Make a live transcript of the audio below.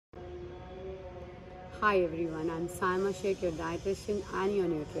Hi everyone, I'm Saima Sheikh, your dietitian and your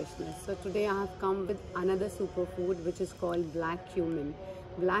nutritionist. So today I have come with another superfood which is called black cumin.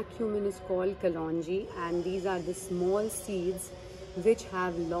 Black cumin is called kalonji and these are the small seeds which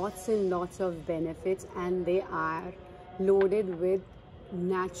have lots and lots of benefits and they are loaded with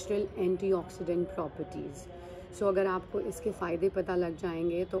natural antioxidant properties. सो अगर आपको इसके फ़ायदे पता लग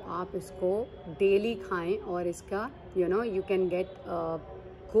जाएंगे तो आप इसको डेली खाएं और इसका you can get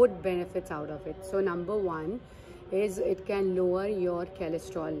good benefits out of it. So number one is it can lower your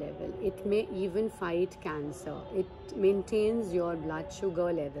cholesterol level. It may even fight cancer. It maintains your blood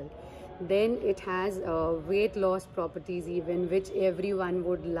sugar level. Then it has weight loss properties even, which everyone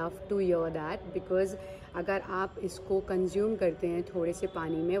would love to hear that, because अगर आप इसको consume करते हैं थोड़े से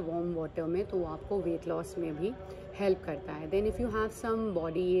पानी में, warm water में, तो आपको वेट लॉस में भी हेल्प करता है. Then if you have some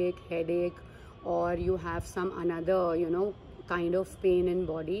body एक, हेड एक, और you have some another kind of pain in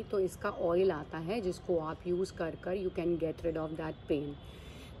body, तो इसका ऑयल आता है जिसको आप यूज़ कर you can get rid of that pain.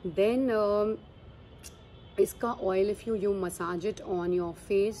 Then इसका oil if you massage it on your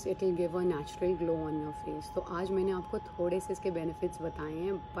face, it will give a natural glow on your face. तो आज मैंने आपको थोड़े से इसके बेनिफिट्स बताए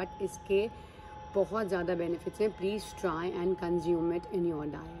हैं, बट इसके बहुत ज़्यादा बेनिफिट्स हैं. Please try and consume it in your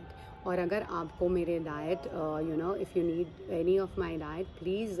diet. और अगर आपको मेरे diet if you need any of my diet,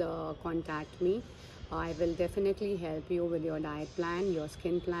 please contact me. I will definitely help you with your diet plan, your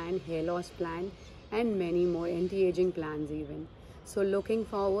skin plan, hair loss plan, and many more anti-aging plans even. So looking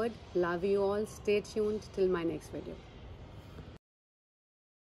forward. Love you all. Stay tuned till my next video.